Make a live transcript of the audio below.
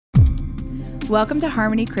Welcome to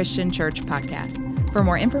Harmony Christian Church Podcast. For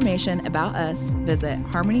more information about us, visit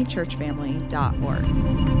harmonychurchfamily.org.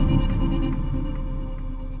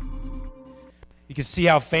 You can see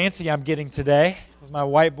how fancy I'm getting today with my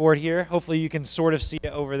whiteboard here. Hopefully you can sort of see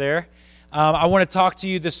it over there. I want to talk to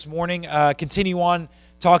you this morning, continue on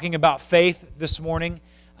talking about faith this morning.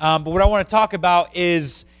 But what I want to talk about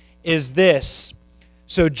is this.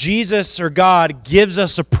 So Jesus or God gives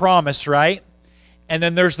us a promise, right? And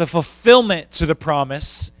then there's the fulfillment to the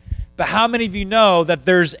promise. But how many of you know that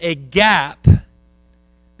there's a gap,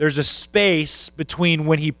 there's a space between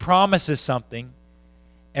when He promises something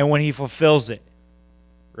and when He fulfills it,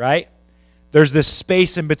 right? There's this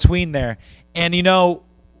space in between there. And you know,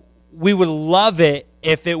 we would love it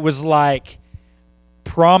if it was like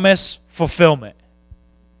promise, fulfillment,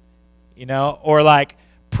 you know, or like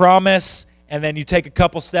promise and then you take a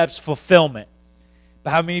couple steps, fulfillment. But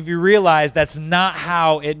how many of you realize that's not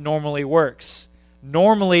how it normally works?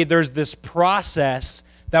 Normally, there's this process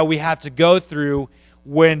that we have to go through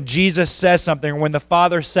when Jesus says something, or when the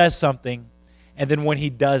Father says something, and then when He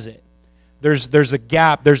does it. There's a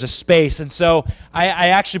gap, there's a space. And so I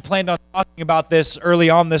actually planned on talking about this early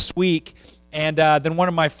on this week, and then one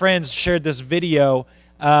of my friends shared this video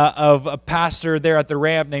of a pastor there at the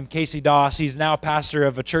Ramp named Casey Doss. He's now a pastor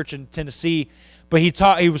of a church in Tennessee. But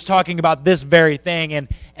he was talking about this very thing, and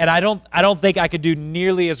I don't think I could do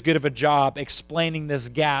nearly as good of a job explaining this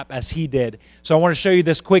gap as he did. So I want to show you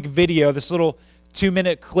this quick video, this little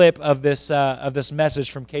 2-minute clip of this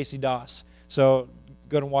message from Casey Doss. So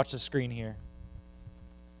go and watch the screen here.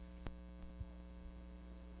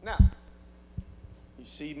 Now, you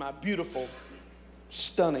see my beautiful,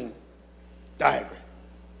 stunning diagram.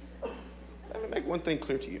 Let me make one thing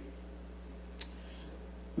clear to you.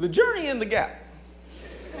 The journey in the gap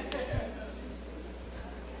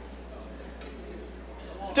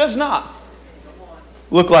does not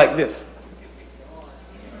look like this.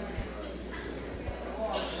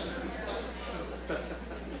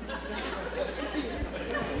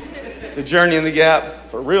 The journey in the gap,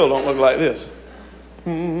 for real, don't look like this.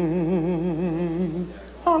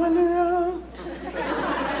 Hallelujah.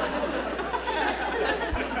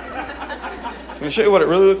 Can I show you what it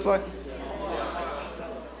really looks like?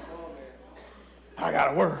 I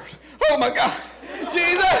got a word. Oh my God.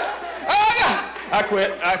 Jesus. Oh God. I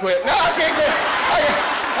quit. No, I can't quit.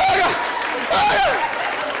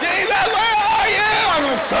 Jesus, where are you? I'm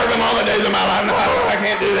going to serve Him all the days of my life. No, I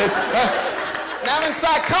can't do this. Now in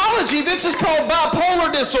psychology, this is called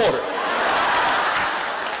bipolar disorder.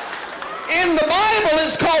 In the Bible,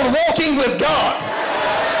 it's called walking with God.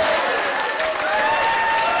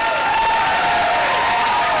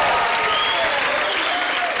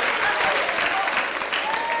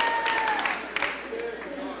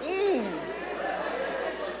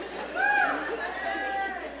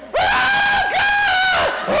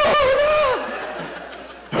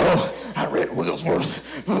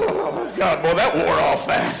 Wigglesworth. Oh, God, boy, that wore off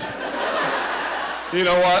fast. You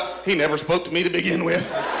know what? He never spoke to me to begin with.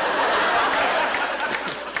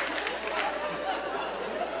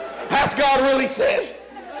 Hath God really said?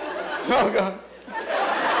 Oh, God.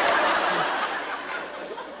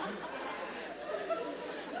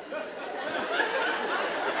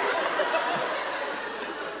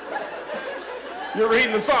 You're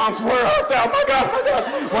reading the Psalms. Where art thou? My God, my God.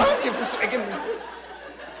 Why have you forsaken me?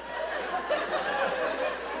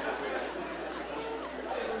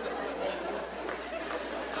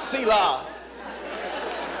 Selah.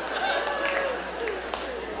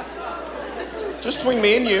 Just between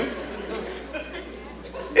me and you,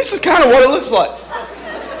 this is kind of what it looks like.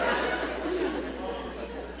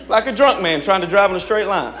 Like a drunk man trying to drive in a straight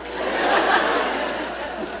line.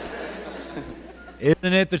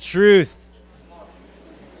 Isn't it the truth?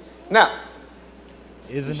 Now,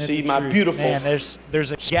 Isn't you it see the my truth? beautiful... Man,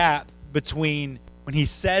 there's a gap between when He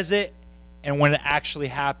says it and when it actually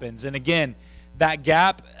happens. And again, that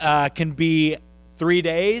gap can be 3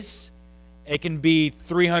 days. It can be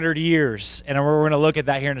 300 years. And we're going to look at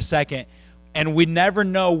that here in a second. And we never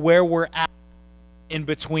know where we're at in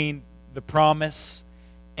between the promise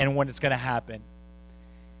and when it's going to happen.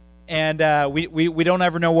 And we don't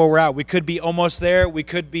ever know where we're at. We could be almost there. We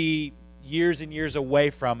could be years and years away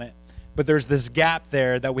from it. But there's this gap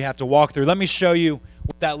there that we have to walk through. Let me show you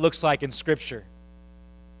what that looks like in Scripture.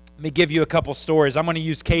 Let me give you a couple stories. I'm going to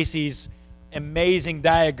use Casey's amazing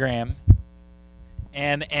diagram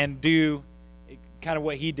and do kind of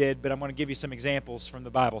what he did, but I'm going to give you some examples from the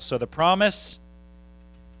Bible. So the promise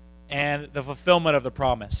and the fulfillment of the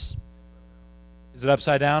promise. Is it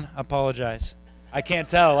upside down? I apologize. I can't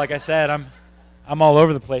tell. Like I said, I'm all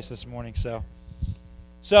over the place this morning. So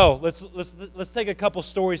So let's take a couple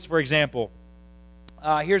stories, for example.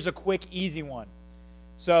 Here's a quick, easy one.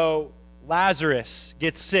 So Lazarus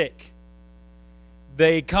gets sick.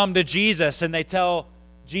 They come to Jesus and they tell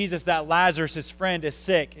Jesus that Lazarus, his friend, is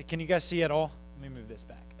sick. Can you guys see it all? Let me move this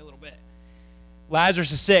back a little bit.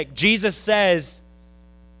 Lazarus is sick. Jesus says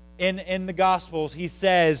in the Gospels, he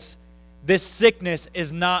says, this sickness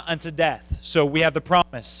is not unto death. So we have the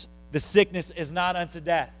promise. The sickness is not unto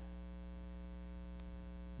death.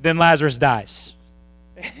 Then Lazarus dies.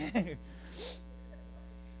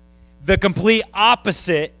 The complete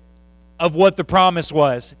opposite of what the promise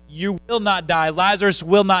was. You will not die. Lazarus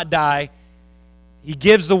will not die. He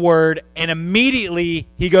gives the word, and immediately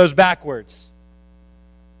he goes backwards.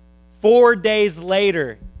 4 days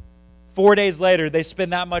later, they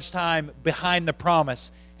spend that much time behind the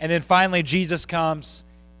promise. And then finally Jesus comes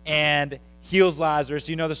and heals Lazarus.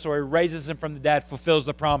 You know the story. Raises him from the dead, fulfills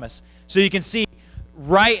the promise. So you can see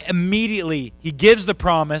right immediately he gives the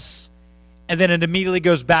promise, and then it immediately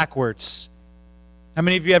goes backwards. How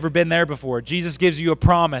many of you ever been there before? Jesus gives you a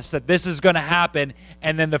promise that this is going to happen,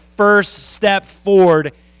 and then the first step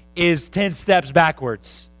forward is 10 steps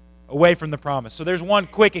backwards, away from the promise. So there's one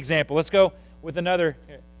quick example. Let's go with another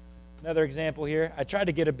example here. I tried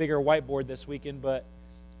to get a bigger whiteboard this weekend, but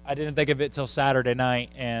I didn't think of it till Saturday night,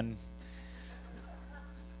 and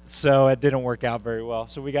so it didn't work out very well.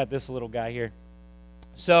 So we got this little guy here.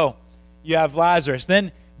 So you have Lazarus.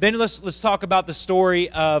 Then let's talk about the story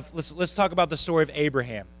of let's talk about the story of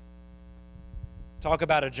Abraham. Talk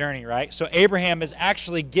about a journey, right? So Abraham is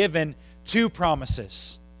actually given 2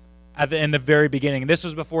 promises in the very beginning. This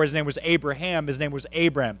was before his name was Abraham. His name was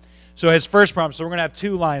Abram. So his first promise. So we're going to have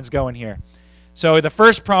 2 lines going here. So the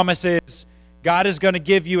first promise is God is going to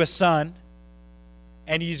give you a son,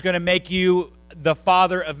 and he's going to make you the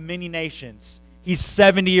father of many nations. He's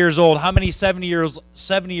 70 years old. How many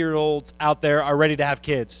 70-year-olds out there are ready to have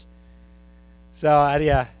kids? So, I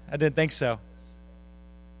didn't think so.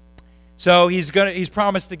 So he's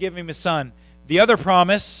promised to give him a son. The other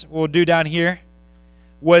promise we'll do down here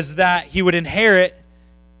was that he would inherit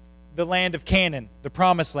the land of Canaan, the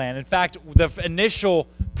promised land. In fact, the initial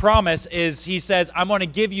promise is he says, I'm going to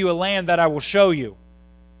give you a land that I will show you.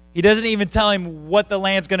 He doesn't even tell him what the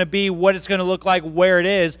land's going to be, what it's going to look like, where it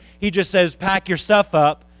is. He just says, pack your stuff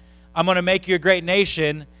up. I'm going to make you a great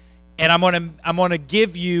nation, and I'm going to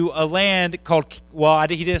give you a land called,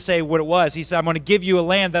 he didn't say what it was. He said, I'm going to give you a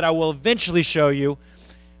land that I will eventually show you,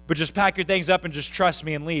 but just pack your things up and just trust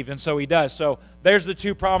me and leave. And so he does. So there's the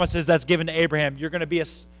 2 promises that's given to Abraham. You're going to be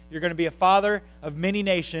a father of many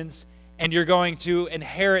nations, and you're going to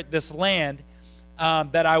inherit this land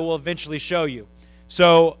that I will eventually show you.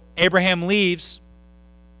 So Abraham leaves,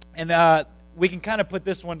 and we can kind of put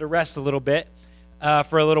this one to rest a little bit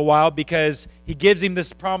for a little while, because he gives him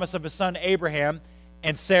this promise of a son, Abraham,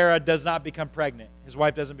 and Sarah does not become pregnant. His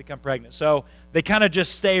wife doesn't become pregnant. So they kind of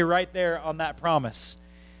just stay right there on that promise.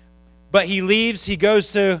 But he leaves. He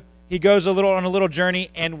goes on a little journey,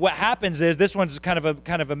 and what happens is, this one's kind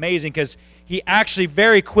of amazing, because he actually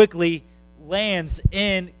very quickly lands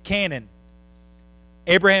in Canaan.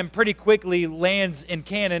 Abraham pretty quickly lands in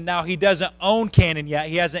Canaan. Now, he doesn't own Canaan yet.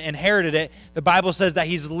 He hasn't inherited it. The Bible says that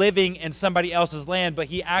he's living in somebody else's land, but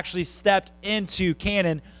he actually stepped into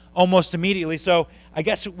Canaan almost immediately. So I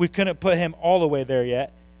guess we couldn't put him all the way there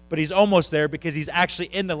yet, but he's almost there because he's actually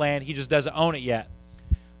in the land. He just doesn't own it yet.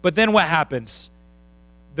 But then what happens?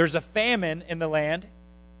 There's a famine in the land,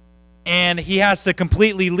 and he has to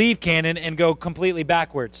completely leave Canaan and go completely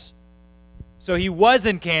backwards. So he was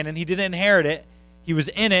in Canaan. He didn't inherit it. He was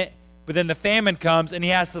in it, but then the famine comes, and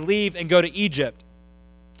he has to leave and go to Egypt.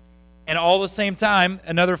 And all at the same time,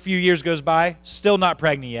 another few years goes by, still not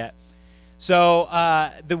pregnant yet. So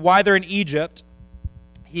while they're in Egypt,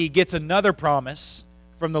 he gets another promise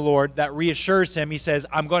from the Lord that reassures him. He says,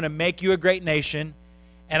 I'm going to make you a great nation,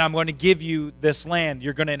 and I'm going to give you this land.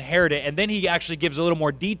 You're going to inherit it. And then he actually gives a little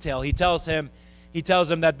more detail. He tells him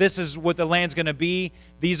that this is what the land's going to be.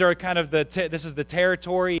 These are kind of this is the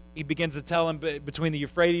territory. He begins to tell him between the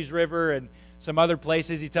Euphrates River and some other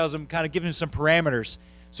places. He tells him, kind of giving him some parameters.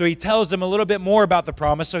 So he tells him a little bit more about the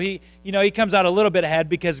promise. So he comes out a little bit ahead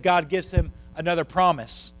because God gives him another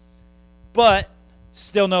promise. But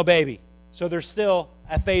still no baby. So they're still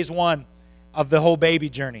at phase 1 of the whole baby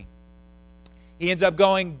journey. He ends up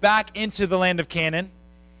going back into the land of Canaan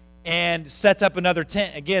and sets up another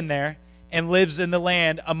tent again there, and lives in the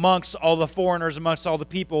land amongst all the foreigners, amongst all the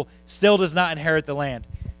people, still does not inherit the land,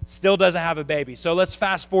 still doesn't have a baby. So let's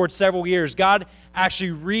fast forward several years. God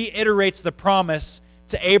actually reiterates the promise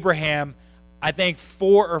to Abraham, I think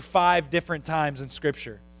 4 or 5 different times in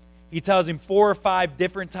Scripture. He tells him 4 or 5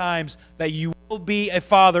 different times that you will be a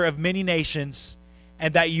father of many nations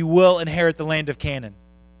and that you will inherit the land of Canaan.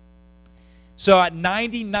 So at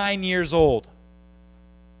 99 years old,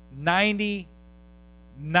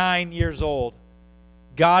 99 years old,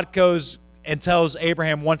 God goes and tells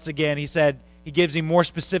Abraham once again, he gives him more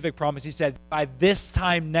specific promise. He said, by this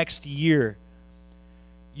time next year,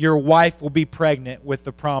 your wife will be pregnant with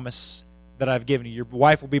the promise that I've given you. Your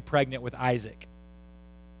wife will be pregnant with Isaac.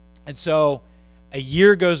 And so a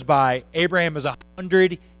year goes by. Abraham is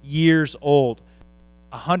 100 years old.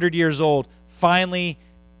 100 years old, finally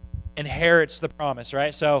inherits the promise,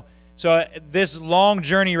 right? So this long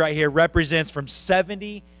journey right here represents from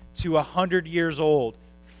 70 to 100 years old,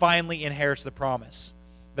 finally inherits the promise.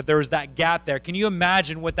 That there was that gap there. Can you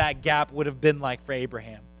imagine what that gap would have been like for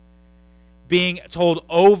Abraham? Being told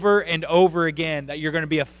over and over again that you're going to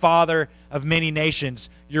be a father of many nations.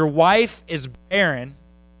 Your wife is barren.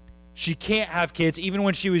 She can't have kids. Even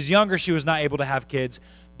when she was younger, she was not able to have kids.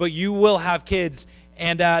 But you will have kids.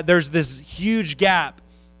 And there's this huge gap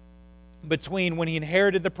between when he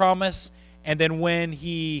inherited the promise and then when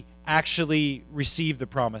he actually received the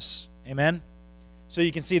promise. Amen? So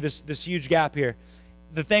you can see this huge gap here.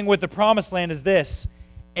 The thing with the promised land is this.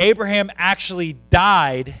 Abraham actually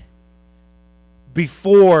died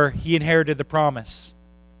before he inherited the promise.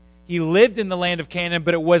 He lived in the land of Canaan,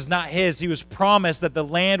 but it was not his. He was promised that the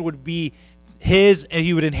land would be his, and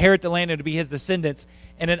he would inherit the land and it would be his descendants.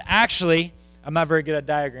 And it actually, I'm not very good at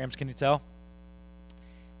diagrams, can you tell?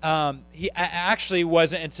 He actually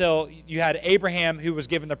wasn't until you had Abraham who was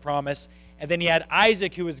given the promise, and then you had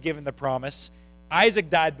Isaac who was given the promise. Isaac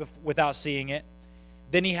died without seeing it.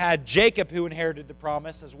 Then he had Jacob who inherited the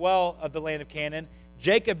promise as well of the land of Canaan.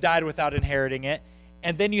 Jacob died without inheriting it.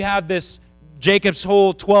 And then you have Jacob's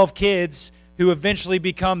whole 12 kids who eventually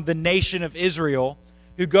become the nation of Israel,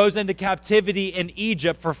 who goes into captivity in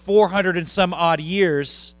Egypt for 400 and some odd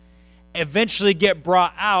years, eventually get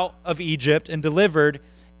brought out of Egypt and delivered,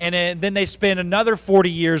 and then they spend another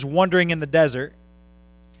 40 years wandering in the desert.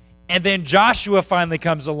 And then Joshua finally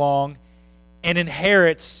comes along and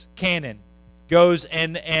inherits Canaan, goes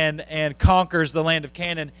and conquers the land of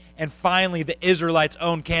Canaan, and finally the Israelites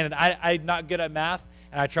own Canaan. I'm not good at math,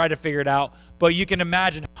 and I tried to figure it out, but you can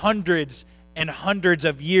imagine hundreds and hundreds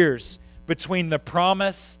of years between the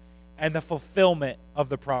promise and the fulfillment of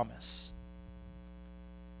the promise.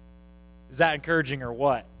 Is that encouraging or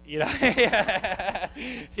what? You know, yeah.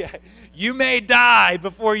 You may die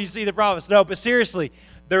before you see the promise. No, but seriously,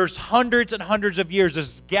 there's hundreds and hundreds of years,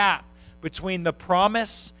 this gap between the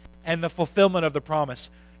promise and the fulfillment of the promise.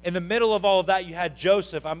 In the middle of all of that, you had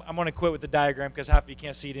Joseph. I'm going to quit with the diagram because half of you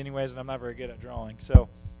can't see it anyways, and I'm not very good at drawing. So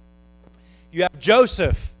you have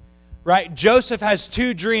Joseph, right? Joseph has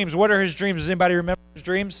 2 dreams. What are his dreams? Does anybody remember his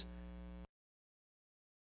dreams?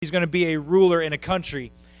 He's going to be a ruler in a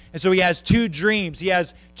country. And so he has 2 dreams. He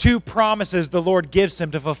has 2 promises the Lord gives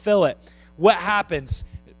him to fulfill it. What happens?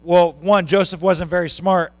 Well, one, Joseph wasn't very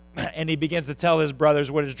smart, and he begins to tell his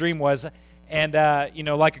brothers what his dream was. And,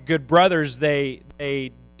 like good brothers, they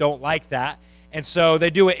don't like that. And so they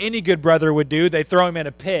do what any good brother would do. They throw him in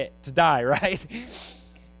a pit to die, right?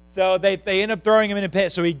 So they end up throwing him in a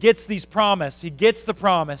pit. So he gets the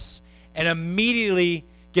promise, and immediately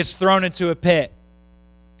gets thrown into a pit.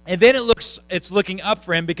 And then it's looking up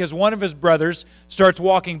for him because one of his brothers starts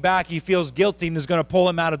walking back. He feels guilty and is going to pull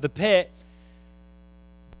him out of the pit.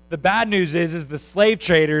 The bad news is the slave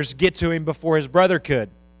traders get to him before his brother could.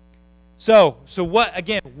 So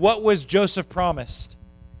what was Joseph promised?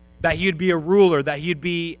 That he would be a ruler, that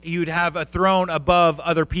he would have a throne above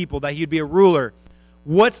other people, that he'd be a ruler.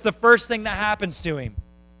 What's the first thing that happens to him?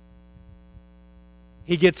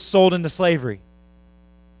 He gets sold into slavery.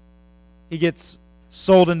 He's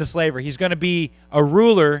going to be a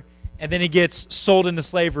ruler, and then he gets sold into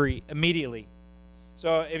slavery immediately.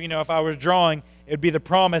 So if I was drawing, it would be the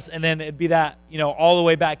promise, and then it'd be that, all the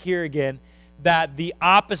way back here again, that the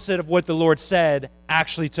opposite of what the Lord said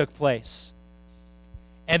actually took place.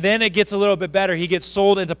 And then it gets a little bit better. He gets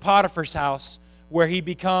sold into Potiphar's house, where he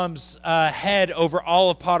becomes head over all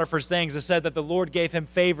of Potiphar's things. It said that the Lord gave him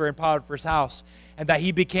favor in Potiphar's house, and that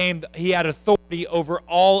he had authority over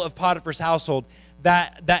all of Potiphar's household.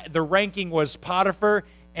 That the ranking was Potiphar,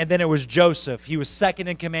 and then it was Joseph. He was second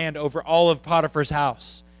in command over all of Potiphar's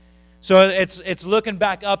house. So it's looking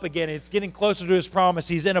back up again. It's getting closer to his promise.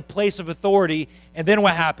 He's in a place of authority, and then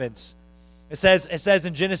what happens? It says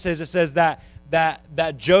in Genesis, it says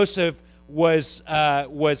that Joseph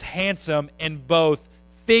was handsome in both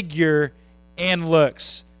figure and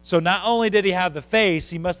looks. So not only did he have the face,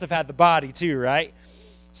 he must have had the body too, right?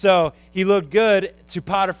 So he looked good to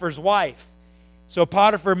Potiphar's wife. So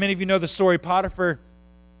Potiphar, many of you know the story, Potiphar's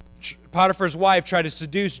wife tried to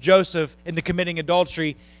seduce Joseph into committing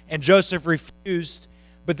adultery, and Joseph refused.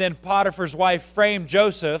 But then Potiphar's wife framed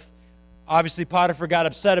Joseph. Obviously, Potiphar got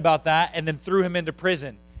upset about that and then threw him into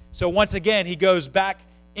prison. So once again, he goes back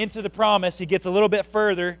into the promise. He gets a little bit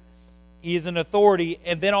further. He is an authority,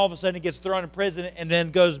 and then all of a sudden he gets thrown in prison and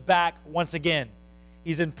then goes back once again.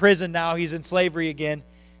 He's in prison now. He's in slavery again,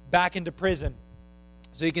 back into prison.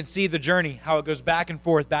 So you can see the journey, how it goes back and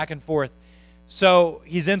forth, back and forth. So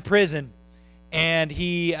he's in prison, and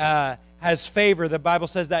he has favor. The Bible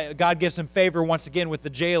says that God gives him favor once again with the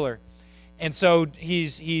jailer. And so he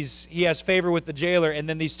has favor with the jailer, and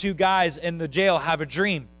then these two guys in the jail have a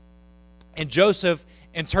dream. And Joseph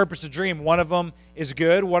interprets the dream. One of them is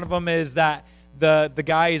good. One of them is that the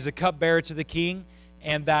guy is a cupbearer to the king,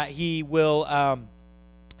 and that he will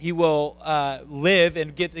live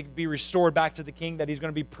and get to be restored back to the king, that he's going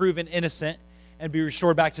to be proven innocent and be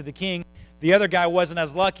restored back to the king. The other guy wasn't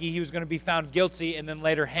as lucky. He was going to be found guilty and then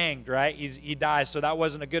later hanged, right? He dies, so that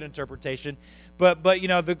wasn't a good interpretation. But you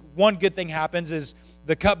know, the one good thing happens is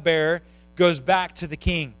the cupbearer goes back to the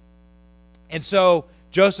king. And so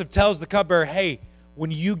Joseph tells the cupbearer, hey, when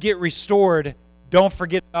you get restored, don't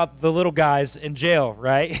forget about the little guys in jail,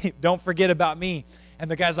 right? Don't forget about me. And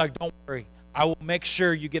the guy's like, don't worry. I will make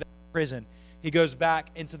sure you get out of prison. He goes back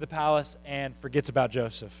into the palace and forgets about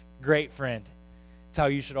Joseph. Great friend. That's how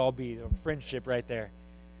you should all be. A friendship right there.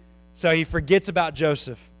 So he forgets about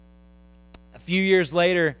Joseph. A few years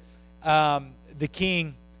later, the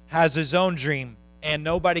king has his own dream, and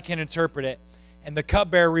nobody can interpret it. And the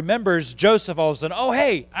cupbearer remembers Joseph all of a sudden. Oh,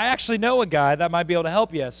 hey, I actually know a guy that might be able to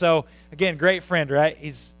help you. So, again, great friend, right?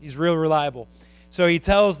 He's real reliable. So he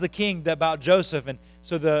tells the king about Joseph, and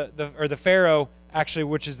so the Pharaoh, actually,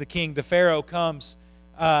 which is the king, the Pharaoh comes,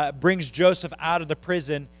 brings Joseph out of the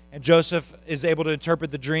prison, and Joseph is able to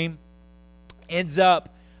interpret the dream, ends up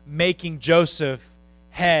making Joseph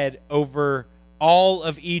head over all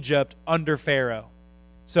of Egypt under Pharaoh.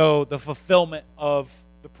 So the fulfillment of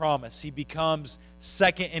the promise. He becomes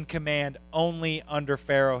second in command only under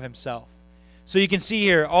Pharaoh himself. So you can see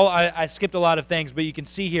here, I skipped a lot of things, but you can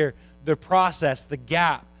see here the process, the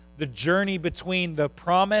gap, the journey between the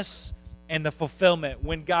promise and the fulfillment.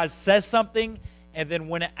 When God says something and then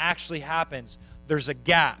when it actually happens, there's a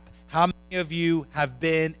gap. How many of you have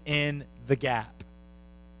been in the gap?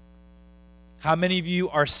 How many of you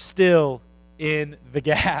are still in the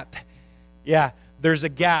gap? Yeah, there's a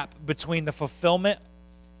gap between the fulfillment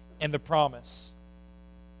and the promise.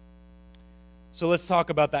 So let's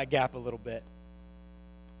talk about that gap a little bit.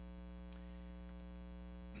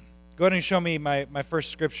 Go ahead and show me my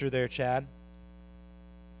first scripture there, Chad.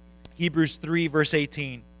 Hebrews 3, verse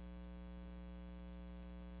 18.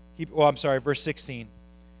 Verse 16.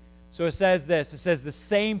 So it says this. It says the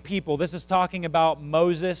same people. This is talking about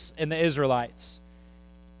Moses and the Israelites.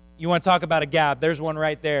 You want to talk about a gap? There's one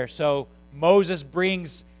right there. So Moses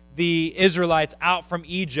brings the Israelites out from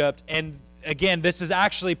Egypt, and again, this is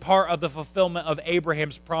actually part of the fulfillment of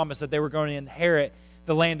Abraham's promise that they were going to inherit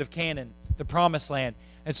the land of Canaan, the promised land.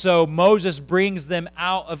 And so Moses brings them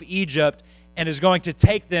out of Egypt and is going to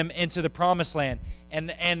take them into the promised land.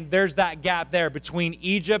 And there's that gap there between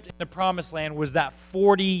Egypt and the promised land, was that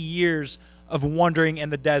 40 years of wandering in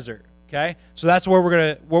the desert. Okay? So that's what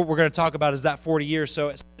we're gonna talk about, is that 40 years. So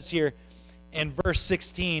it says here in verse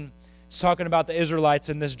 16, it's talking about the Israelites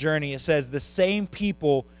in this journey. It says, the same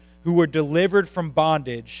people who were delivered from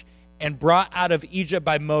bondage and brought out of Egypt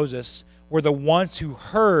by Moses were the ones who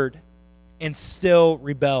heard and still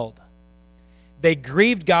rebelled. They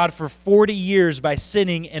grieved God for 40 years by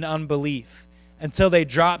sinning in unbelief until they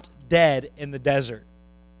dropped dead in the desert.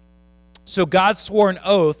 So God swore an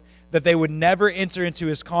oath that they would never enter into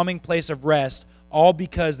his calming place of rest, all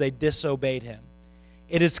because they disobeyed him.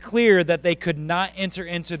 It is clear that they could not enter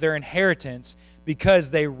into their inheritance because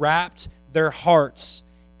they wrapped their hearts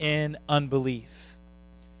in unbelief.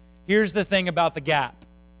 Here's the thing about the gap.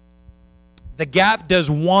 The gap does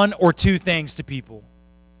one or two things to people.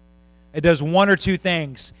 It does one or two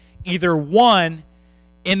things. Either one,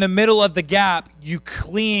 in the middle of the gap, you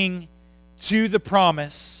cling to the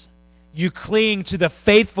promise, you cling to the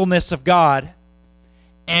faithfulness of God,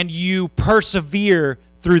 and you persevere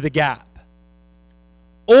through the gap.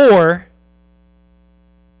 Or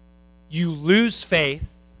you lose faith,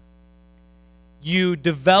 you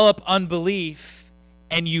develop unbelief,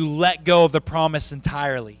 and you let go of the promise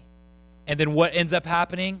entirely. And then what ends up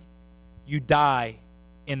happening? You die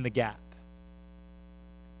in the gap.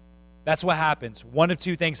 That's what happens. One of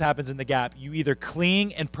two things happens in the gap. You either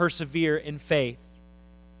cling and persevere in faith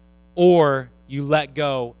or you let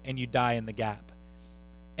go and you die in the gap.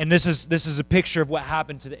 And this is a picture of what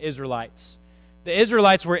happened to the Israelites. The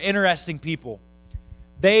Israelites were interesting people.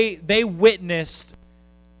 They witnessed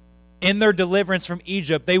in their deliverance from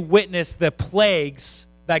Egypt, they witnessed the plagues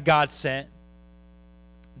that God sent.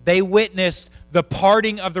 They witnessed the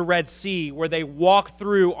parting of the Red Sea where they walked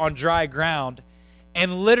through on dry ground.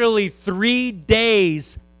 And literally 3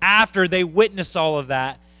 days after they witnessed all of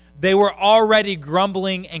that, they were already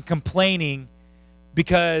grumbling and complaining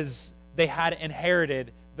because they had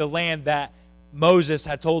inherited the land that Moses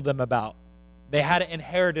had told them about. They had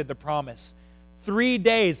inherited the promise. 3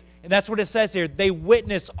 days, and that's what it says here. They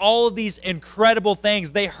witnessed all of these incredible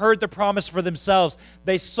things. They heard the promise for themselves.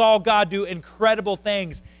 They saw God do incredible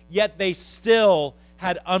things, yet they still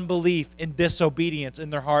had unbelief and disobedience in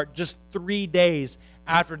their heart just 3 days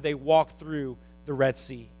after they walked through the Red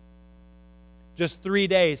Sea. Just 3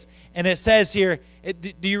 days. And it says here,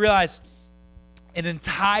 do you realize an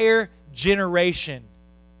entire generation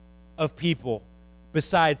of people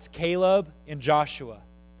besides Caleb and Joshua,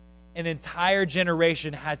 an entire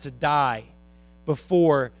generation had to die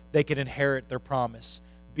before they could inherit their promise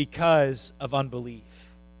because of unbelief,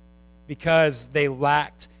 because they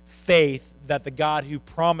lacked faith that the God who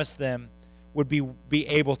promised them would be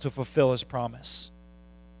able to fulfill his promise.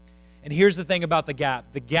 And here's the thing about the gap.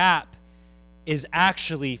 The gap is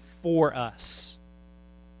actually for us.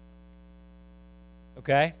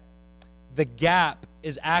 Okay? The gap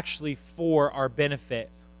is actually for our benefit.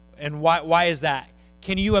 And why is that?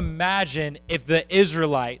 Can you imagine if the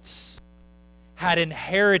Israelites had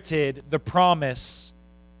inherited the promise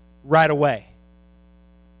right away?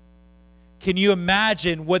 Can you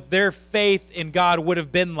imagine what their faith in God would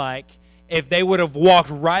have been like if they would have walked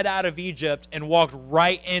right out of Egypt and walked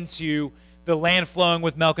right into the land flowing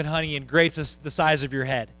with milk and honey and grapes the size of your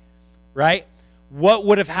head, right? What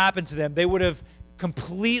would have happened to them? They would have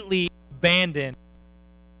completely abandoned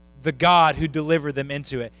the God who delivered them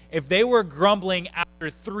into it. If they were grumbling after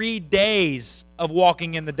 3 days of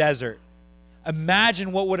walking in the desert,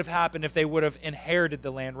 imagine what would have happened if they would have inherited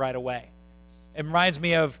the land right away. It reminds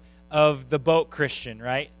me of the boat Christian,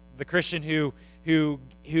 right? The Christian who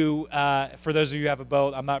for those of you who have a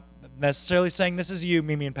boat, I'm not necessarily saying this is you,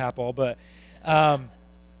 Mimi and Papal, but I'm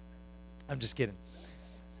just kidding.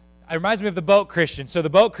 It reminds me of the boat Christian. So the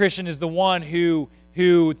boat Christian is the one who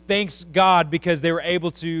thanks God because they were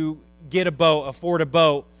able to get a boat, afford a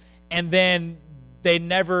boat, and then they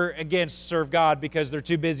never again serve God because they're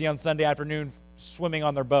too busy on Sunday afternoon swimming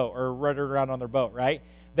on their boat or running around on their boat, right?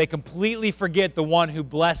 They completely forget the one who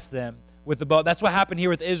blessed them with the boat. That's what happened here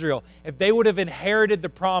with Israel. If they would have inherited the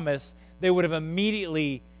promise, they would have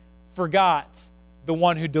immediately forgot the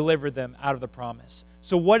one who delivered them out of the promise.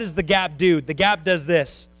 So what does the gap do? The gap does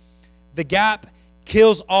this. The gap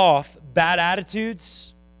kills off bad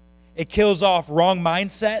attitudes. It kills off wrong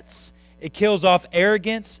mindsets. It kills off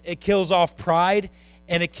arrogance. It kills off pride.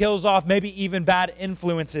 And it kills off maybe even bad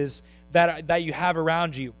influences that you have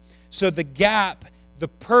around you. So the gap, the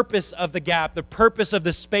purpose of the gap, the purpose of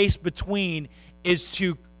the space between is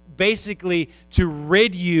to basically to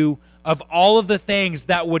rid you of all of the things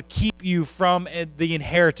that would keep you from the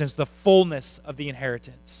inheritance, the fullness of the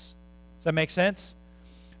inheritance. Does that make sense?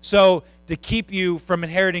 So to keep you from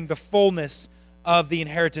inheriting the fullness of the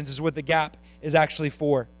inheritance is what the gap is actually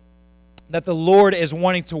for. That the Lord is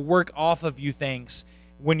wanting to work off of you things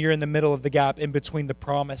when you're in the middle of the gap, in between the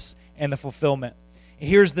promise and the fulfillment. And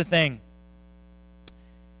here's the thing.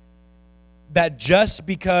 That just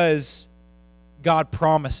because God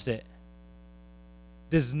promised it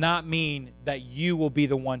does not mean that you will be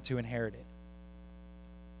the one to inherit it.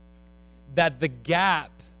 That the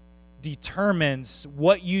gap determines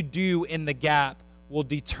what you do in the gap will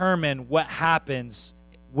determine what happens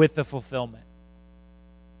with the fulfillment.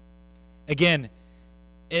 Again,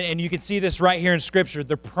 and you can see this right here in Scripture,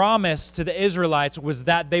 the promise to the Israelites was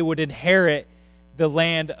that they would inherit the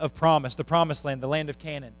land of promise, the promised land, the land of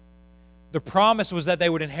Canaan. The promise was that they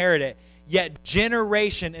would inherit it. Yet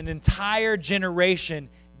an entire generation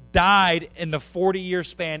died in the 40-year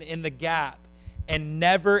span in the gap and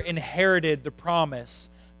never inherited the promise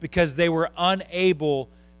because they were unable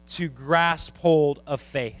to grasp hold of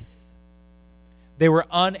faith. They were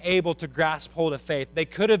unable to grasp hold of faith. They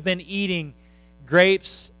could have been eating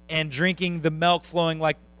grapes and drinking the milk flowing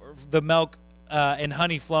like the milk and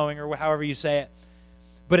honey flowing, or however you say it.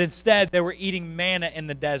 But instead, they were eating manna in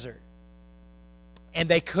the desert. And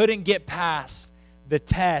they couldn't get past the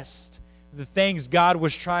test, the things God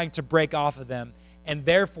was trying to break off of them. And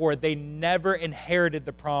therefore, they never inherited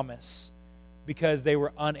the promise because they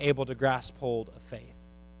were unable to grasp hold of faith.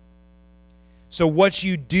 So what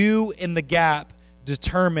you do in the gap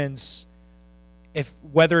determines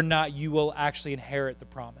whether or not you will actually inherit the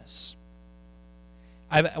promise.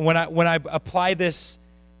 When I apply this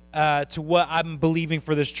to what I'm believing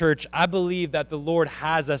for this church, I believe that the Lord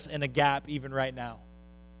has us in a gap even right now.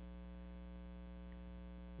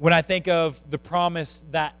 When I think of the promise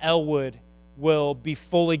that Elwood will be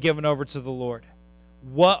fully given over to the Lord,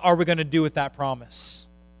 what are we going to do with that promise?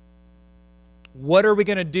 What are we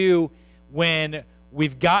going to do when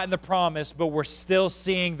we've gotten the promise, but we're still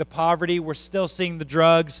seeing the poverty, we're still seeing the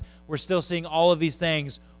drugs, we're still seeing all of these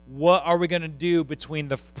things? What are we going to do between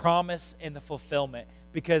the promise and the fulfillment?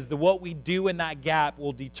 Because what we do in that gap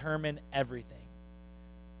will determine everything.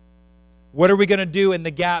 What are we going to do in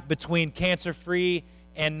the gap between cancer-free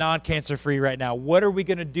and non-cancer-free right now? What are we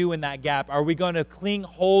going to do in that gap? Are we going to cling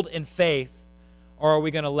hold in faith, or are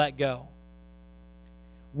we going to let go?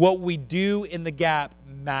 What we do in the gap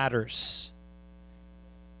matters.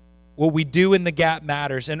 What we do in the gap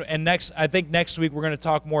matters. And I think next week we're going to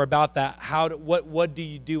talk more about that. What do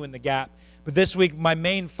you do in the gap? But this week, my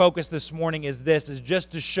main focus this morning is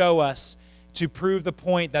just to show us, to prove the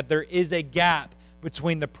point that there is a gap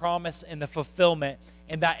between the promise and the fulfillment,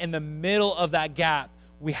 and that in the middle of that gap,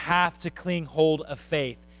 we have to cling hold of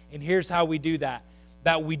faith. And here's how we do that.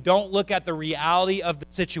 That we don't look at the reality of the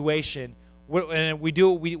situation, and we do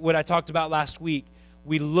what I talked about last week.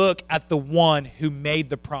 We look at the one who made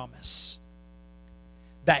the promise.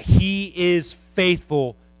 That he is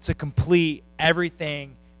faithful to complete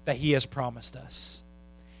everything that he has promised us.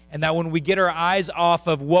 And that when we get our eyes off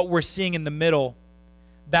of what we're seeing in the middle,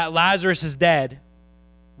 that Lazarus is dead,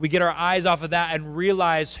 we get our eyes off of that and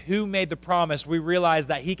realize who made the promise. We realize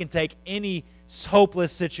that he can take any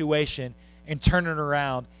hopeless situation and turn it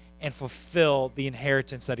around and fulfill the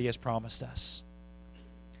inheritance that he has promised us.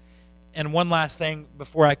 And one last thing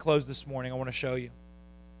before I close this morning, I want to show you.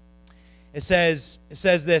 It says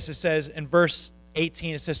in verse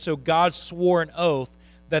 18, it says, so God swore an oath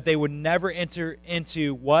that they would never enter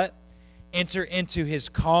into what? Enter into his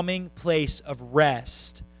calming place of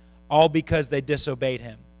rest, all because they disobeyed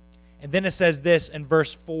him. And then it says this in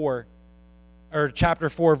chapter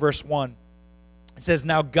 4, verse 1. It says,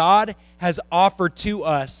 now God has offered to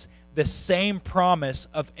us the same promise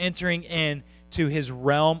of entering into his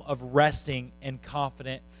realm of resting in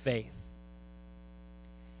confident faith.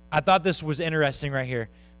 I thought this was interesting right here,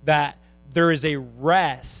 that there is a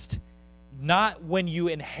rest, not when you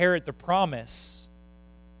inherit the promise,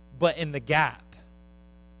 but in the gap.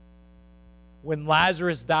 When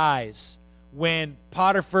Lazarus dies, when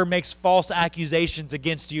Potiphar makes false accusations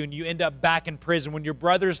against you and you end up back in prison, when your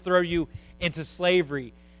brothers throw you into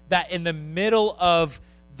slavery, that in the middle of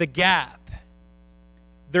the gap,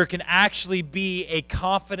 there can actually be a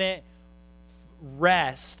confident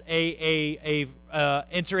rest,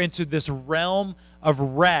 enter into this realm of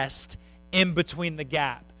rest in between the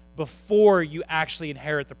gap, before you actually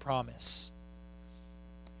inherit the promise.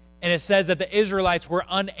 And it says that the Israelites were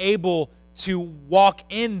unable to walk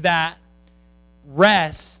in that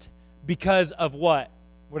rest because of what?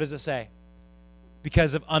 What does it say?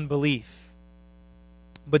 Because of unbelief.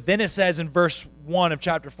 But then it says in verse 1 of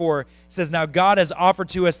chapter 4, it says, now God has offered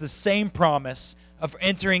to us the same promise of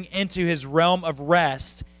entering into his realm of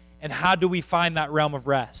rest. And how do we find that realm of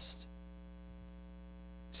rest?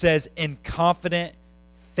 It says, in confident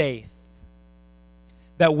faith.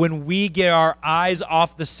 That when we get our eyes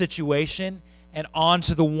off the situation and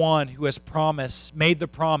onto the one who has made the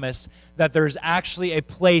promise, that there's actually a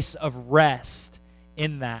place of rest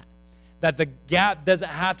in that. That the gap doesn't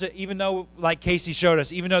have to, even though, like Casey showed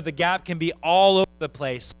us, even though the gap can be all over the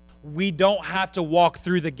place, we don't have to walk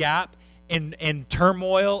through the gap in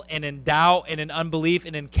turmoil and in doubt and in unbelief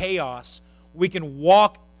and in chaos. We can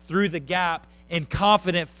walk through the gap in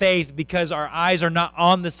confident faith because our eyes are not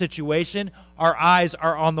on the situation. Our eyes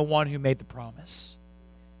are on the one who made the promise.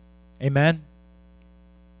 Amen?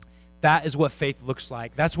 That is what faith looks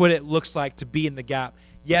like. That's what it looks like to be in the gap.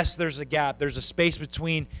 Yes, there's a gap. There's a space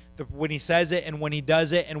between when he says it and when he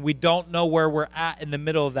does it, and we don't know where we're at in the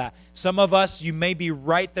middle of that. Some of us, you may be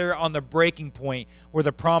right there on the breaking point where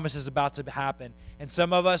the promise is about to happen. And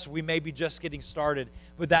some of us, we may be just getting started.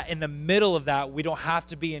 But that in the middle of that, we don't have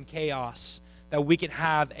to be in chaos. That we can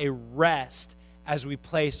have a rest as we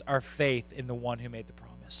place our faith in the one who made the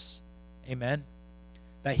promise. Amen?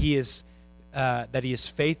 That he is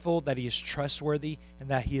faithful, that he is trustworthy, and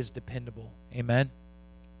that he is dependable. Amen?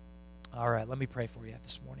 All right, let me pray for you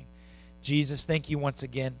this morning. Jesus, thank you once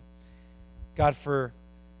again, God, for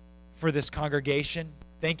this congregation.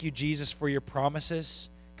 Thank you, Jesus, for your promises,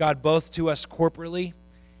 God, both to us corporately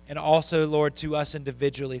and also, Lord, to us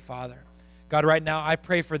individually, Father. God, right now, I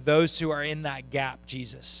pray for those who are in that gap,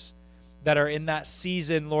 Jesus, that are in that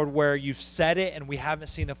season, Lord, where you've said it and we haven't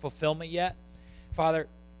seen the fulfillment yet. Father,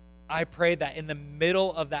 I pray that in the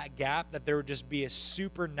middle of that gap, that there would just be a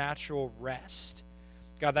supernatural rest.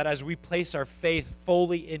 God, that as we place our faith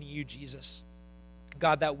fully in you, Jesus,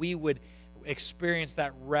 God, that we would experience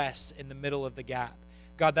that rest in the middle of the gap.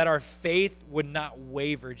 God, that our faith would not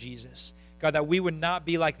waver, Jesus. God, that we would not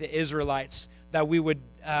be like the Israelites, that we would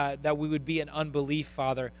be in unbelief,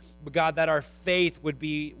 Father. But God, that our faith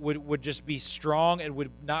would just be strong and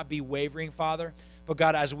would not be wavering, Father. But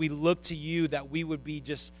God, as we look to you, that we would be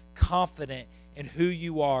just confident in who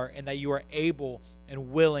you are and that you are able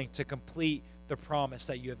and willing to complete the promise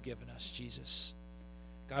that you have given us, Jesus.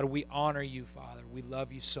 God, we honor you, Father. We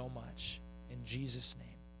love you so much. In Jesus' name.